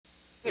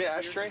Yeah,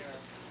 ashtray.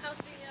 How's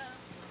the shot?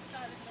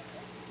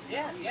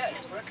 Yeah,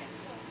 it's working.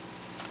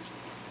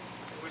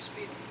 We're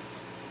speeding.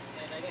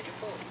 And I got your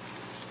phone.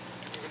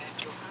 You're gonna have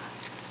to go high.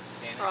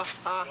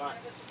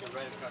 You're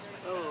right across my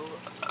Oh.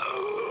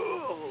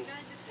 You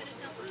guys just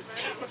finished up with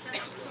Red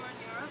tour in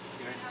Europe.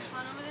 Did you have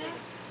fun over there?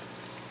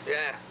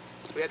 Yeah,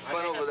 we had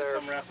fun over there.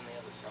 Come around from the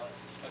other side.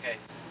 Okay.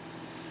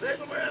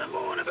 That's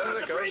how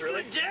it goes,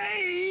 really.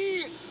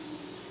 Day!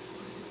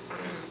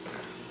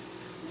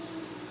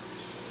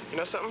 You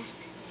know something?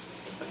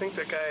 I think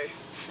that guy,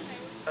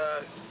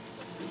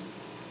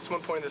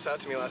 someone pointed this out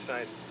to me last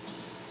night.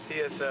 He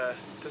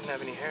doesn't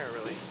have any hair,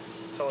 really.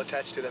 It's all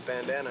attached to that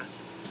bandana.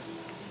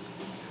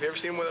 Have you ever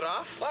seen him with it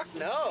off? Fuck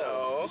no.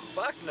 No.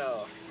 Fuck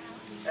no.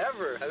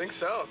 Ever. I think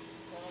so.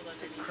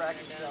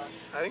 Cracking down.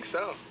 I think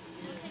so.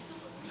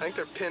 I think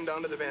they're pinned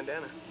onto the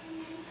bandana.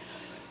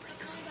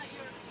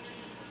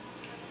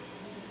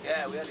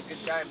 Yeah, we had a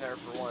good time there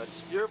for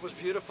once. Europe was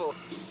beautiful.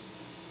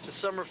 The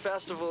summer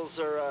festivals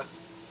are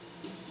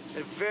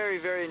very,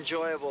 very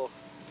enjoyable.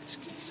 It's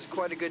just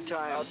quite a good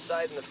time.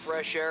 Outside in the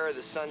fresh air,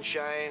 the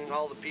sunshine,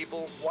 all the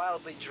people.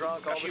 Wildly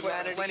drunk, all the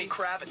humanity. Lenny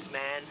Kravitz,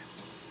 man.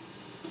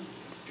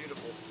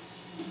 Beautiful.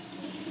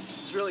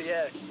 It's really,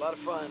 a lot of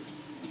fun.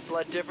 It's a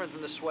lot different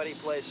than the sweaty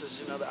places,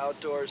 you know, the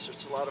outdoors.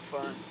 It's a lot of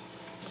fun.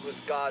 It was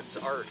God's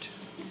art.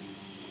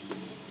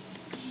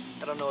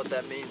 I don't know what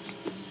that means.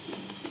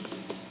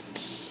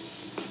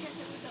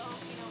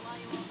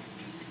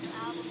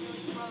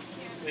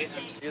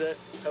 See that?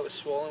 That was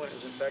swollen when it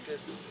was infected.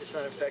 It's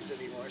not infected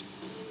anymore.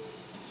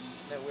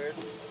 Isn't that weird?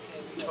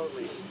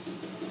 Totally.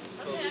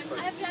 Totally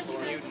fucking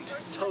deformed.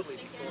 Totally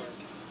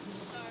deformed.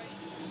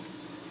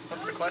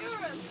 What's the question?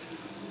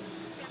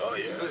 Oh,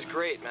 yeah. It was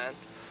great, man.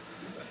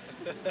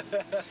 We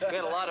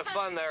had a lot of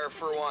fun there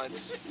for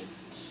once.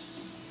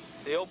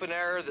 The open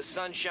air, the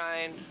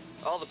sunshine,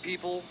 all the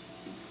people.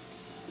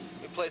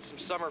 We played some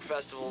summer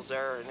festivals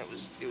there, and it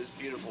was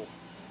beautiful.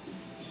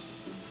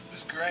 It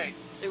was great.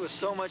 It was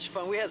so much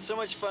fun. We had so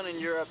much fun in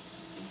Europe.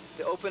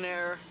 The open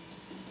air.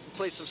 We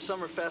played some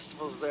summer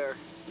festivals there.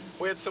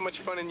 We had so much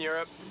fun in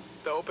Europe.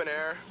 The open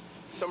air,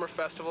 summer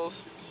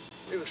festivals.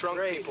 It was drunk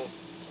great. people.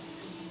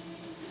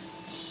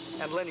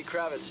 And Lenny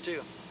Kravitz,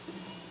 too.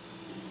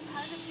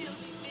 How does it feel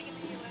to be big in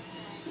the USA?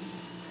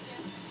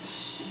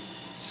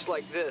 Just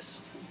like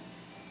this.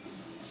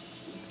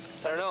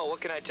 I don't know,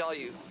 what can I tell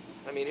you?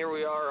 I mean, here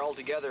we are all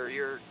together.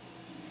 You're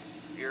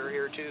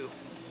here too.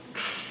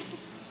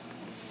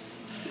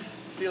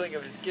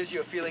 It gives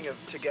you a feeling of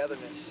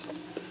togetherness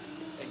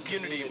and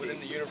Unity within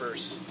the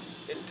universe.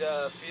 It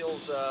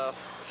feels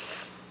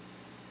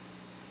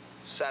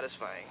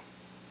satisfying.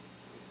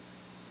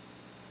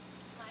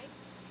 Mike?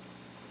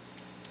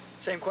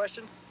 Same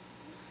question?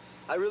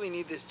 I really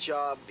need this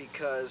job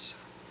because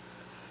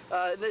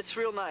it's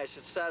real nice.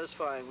 It's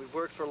satisfying. We've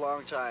worked for a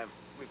long time.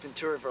 We've been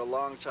touring for a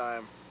long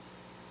time.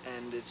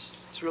 And it's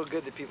real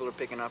good that people are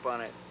picking up on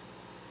it.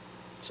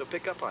 So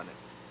pick up on it.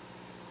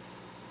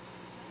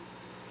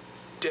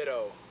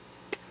 Ditto.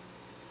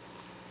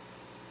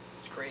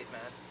 It's great,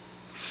 man.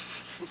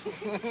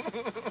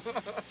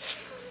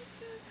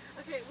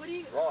 Okay, what do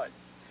you... Right.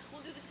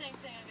 We'll do the same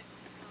thing, I guess,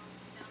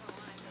 down the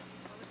line.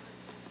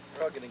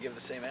 We're all going to give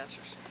the same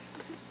answers.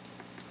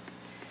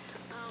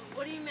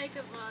 What do you make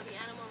of the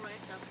animal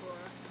rights uproar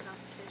about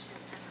the fish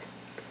and ethics?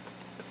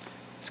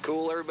 It's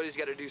cool. Everybody's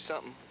got to do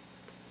something.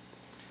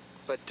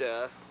 But,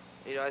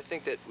 you know, I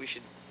think that we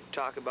should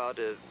talk about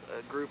a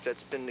group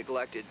that's been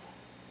neglected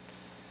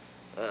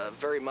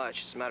very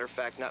much. As a matter of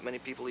fact, not many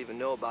people even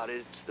know about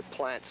it. It's the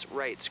Plants'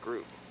 Rights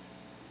Group.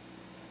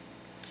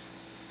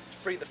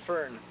 Free the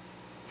fern.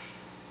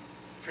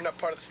 If you're not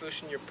part of the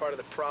solution, you're part of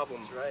the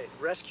problem. That's right.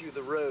 Rescue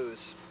the rose.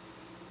 Does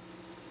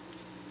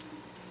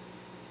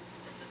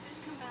the fish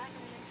come back in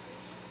the next week?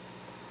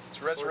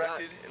 It's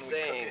resurrected and we cook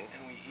saying. it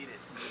and we eat it.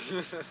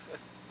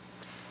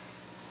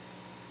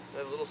 I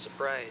have a little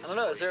surprise. I don't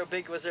know. Was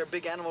there a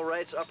big animal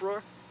rights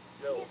uproar?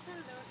 No. Yes, sir,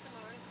 there was some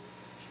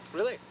articles.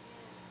 Really?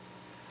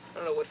 I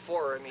don't know what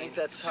for. I I mean, think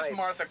that's It's hype. just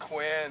Martha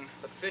Quinn.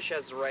 a fish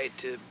has the right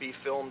to be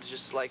filmed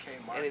just like Okay,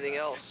 Martha, anything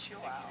else.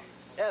 Chill out.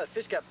 Yeah, the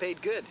fish got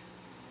paid good.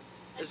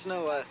 There's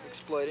no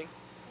exploiting.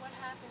 What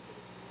happened to the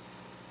fish?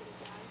 Did it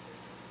die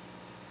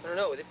or I don't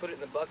know. They put it in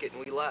the bucket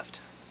and we left.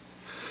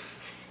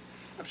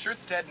 I'm sure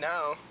it's dead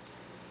now.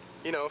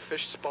 You know,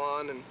 fish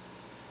spawn and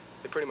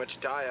they pretty much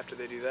die after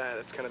they do that.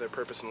 That's kind of their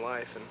purpose in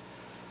life.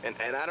 And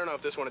I don't know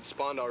if this one had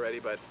spawned already,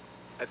 but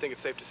I think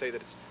it's safe to say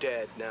that it's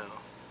dead now.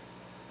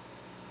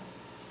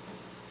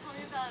 Tell me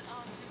about the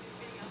new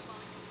video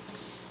phone.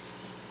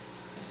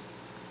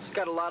 It's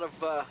got a lot of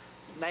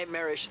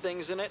nightmarish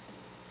things in it.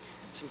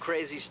 Some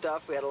crazy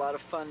stuff. We had a lot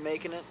of fun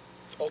making it.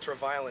 It's ultra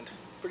violent.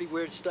 Pretty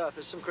weird stuff.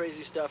 There's some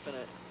crazy stuff in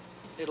it.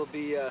 It'll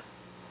be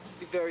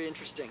very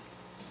interesting.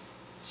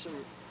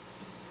 Some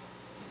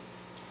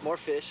more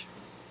fish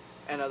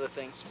and other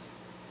things.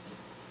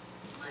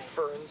 Mike,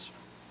 Ferns.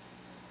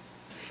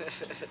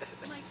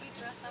 Mike, you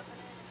dress up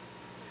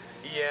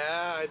in it?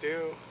 Yeah, I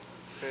do.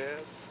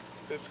 Yes,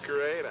 it's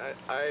great.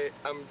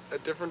 I'm a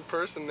different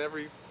person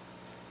every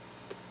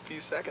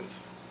few seconds.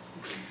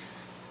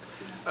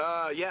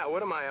 Yeah,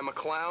 what am I? I'm a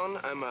clown.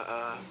 I'm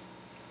a,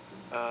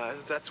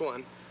 that's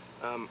one.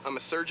 I'm a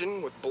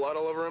surgeon with blood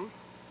all over him.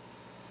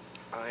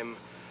 I'm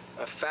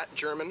a fat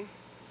German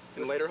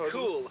in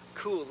lederhosen.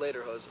 Cool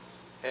lederhosen.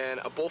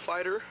 And a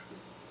bullfighter.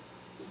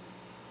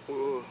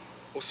 Ooh,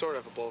 well, sort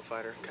of a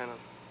bullfighter, kind of.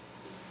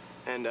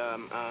 And,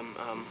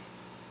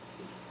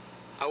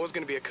 I was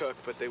gonna be a cook,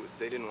 but they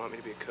didn't want me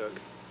to be a cook.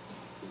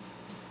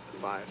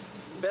 5.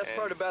 Best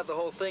part about the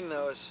whole thing,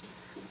 though, is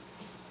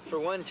for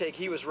one take,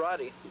 he was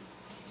Roddy.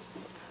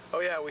 Oh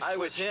yeah, we switched. I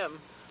was him.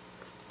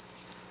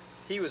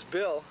 He was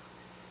Bill.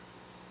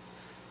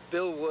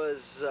 Bill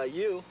was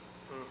you.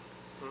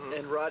 Mm-hmm.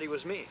 And Roddy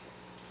was me.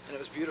 And it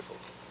was beautiful.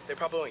 They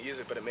probably won't use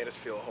it, but it made us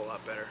feel a whole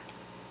lot better.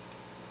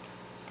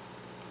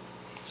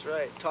 That's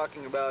right.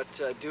 Talking about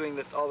doing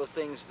all the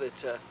things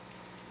that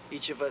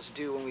each of us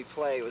do when we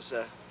play was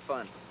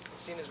fun.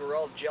 Seeing as we're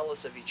all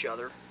jealous of each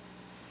other,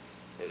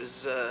 it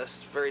was a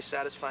very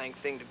satisfying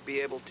thing to be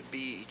able to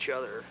be each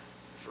other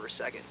for a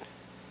second.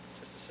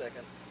 Just a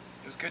second.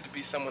 It was good to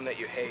be someone that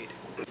you hate.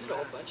 Did a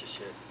whole bunch of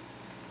shit.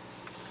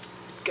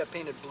 Got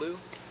painted blue.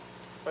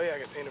 Oh yeah, I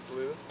got painted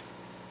blue.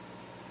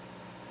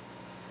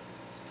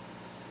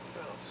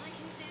 What else? Can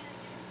you say that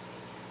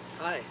again?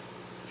 Hi. You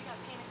got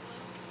painted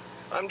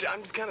blue?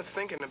 I'm just kind of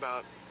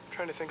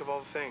trying to think of all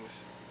the things.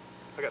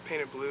 I got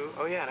painted blue.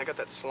 Oh yeah, and I got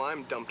that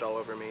slime dumped all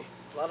over me.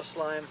 A lot of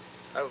slime.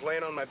 I was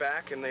laying on my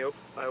back, and I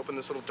opened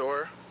this little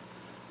door,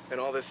 and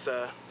all this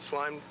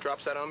slime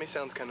drops out on me.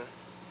 Sounds kind of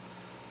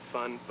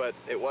fun, but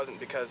it wasn't,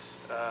 because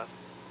the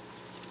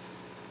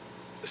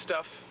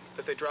stuff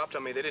that they dropped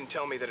on me, they didn't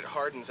tell me that it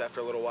hardens after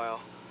a little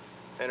while,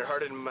 and it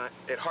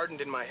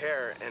hardened in my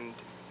hair, and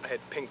I had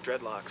pink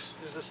dreadlocks.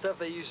 There's the stuff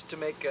they used to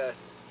make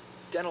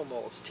dental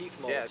molds, teeth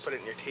molds. Yeah, put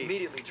it in your teeth.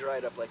 Immediately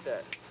dried up like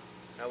that.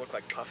 I look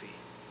like Puffy.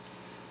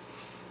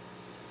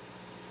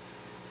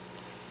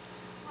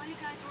 While you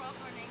guys were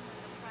opening,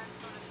 the press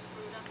sort of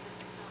screwed up this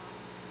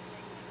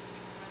thing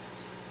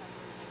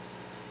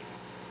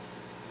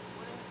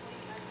with what do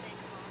you guys think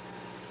of all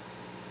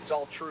that? It's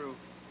all true.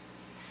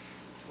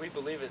 We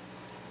believe it.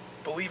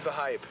 Believe the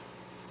hype.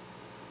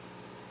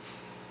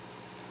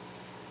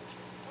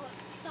 Well,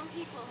 some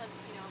people have,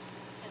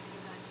 said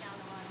you guys down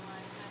a lot of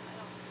lines. I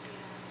don't see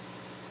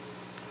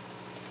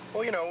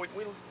that. Well,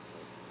 we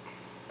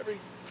every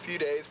few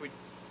days we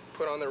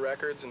put on the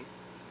records and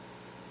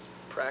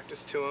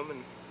practice to them,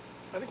 and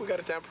I think we got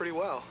it down pretty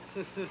well.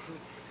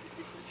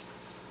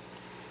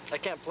 I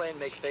can't play and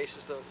make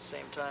faces, though, at the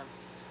same time.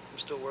 I'm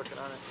still working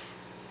on it.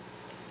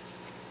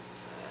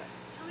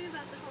 Tell me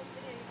about the whole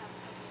video you have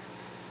up here.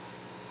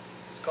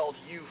 It's called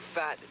You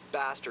Fat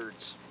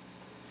Bastards.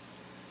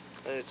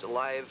 And it's a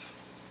live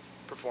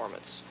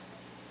performance.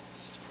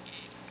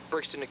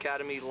 Brixton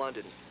Academy,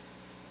 London.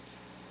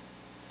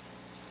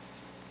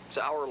 It's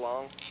an hour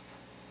long.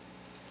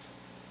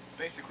 It's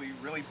basically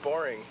really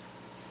boring.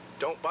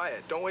 Don't buy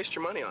it. Don't waste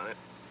your money on it.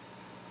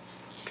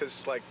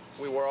 Because,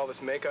 we wore all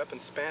this makeup and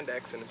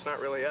spandex, and it's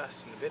not really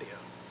us in the video.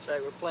 That's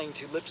right, we're playing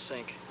to lip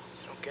sync.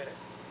 Just don't get it.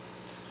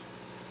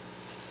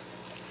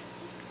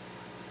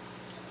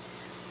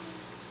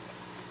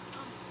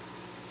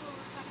 Well,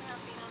 we're talking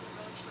about being on the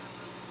road for a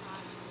really long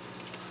time.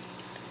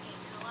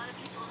 A lot of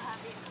people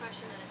have the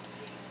impression that it's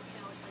being,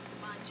 it's like the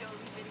Bon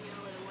Jovi video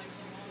or the White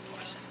video.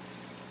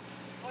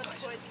 Or the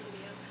Poison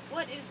video.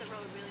 What is the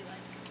road really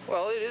like?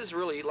 Well, it is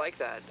really like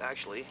that,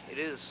 actually. It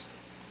is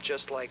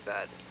just like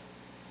that.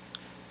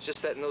 It's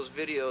just that in those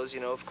videos,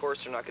 of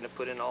course they're not going to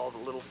put in all the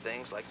little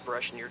things like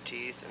brushing your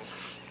teeth and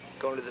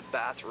going to the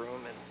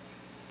bathroom and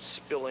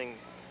spilling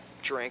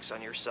drinks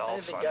on yourself I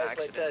didn't think on guys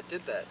accident. like that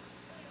did that.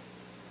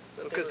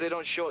 Because they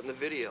don't show it in the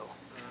video.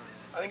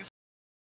 I think